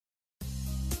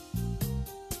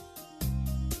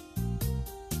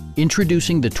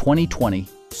Introducing the 2020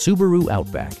 Subaru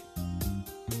Outback.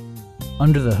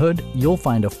 Under the hood, you'll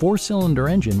find a 4-cylinder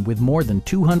engine with more than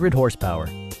 200 horsepower,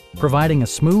 providing a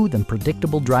smooth and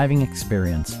predictable driving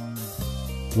experience.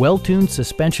 Well-tuned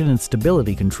suspension and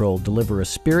stability control deliver a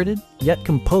spirited, yet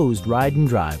composed ride and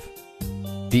drive.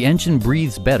 The engine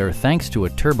breathes better thanks to a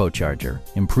turbocharger,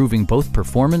 improving both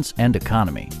performance and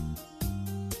economy.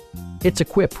 It's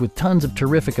equipped with tons of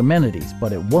terrific amenities,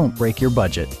 but it won't break your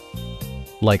budget.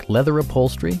 Like leather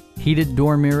upholstery, heated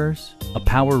door mirrors, a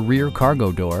power rear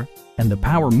cargo door, and the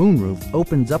power moonroof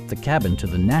opens up the cabin to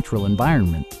the natural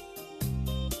environment.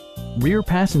 Rear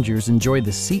passengers enjoy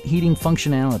the seat heating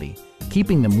functionality,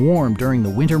 keeping them warm during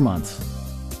the winter months.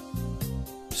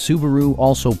 Subaru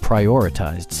also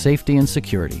prioritized safety and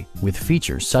security with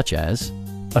features such as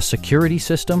a security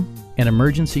system, an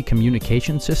emergency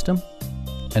communication system,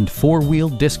 and 4-wheel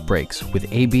disc brakes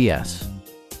with ABS.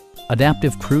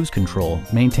 Adaptive Cruise Control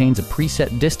maintains a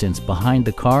preset distance behind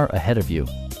the car ahead of you,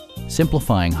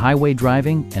 simplifying highway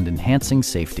driving and enhancing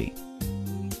safety.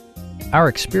 Our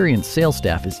experienced sales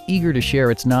staff is eager to share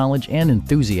its knowledge and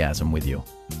enthusiasm with you.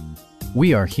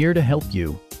 We are here to help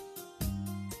you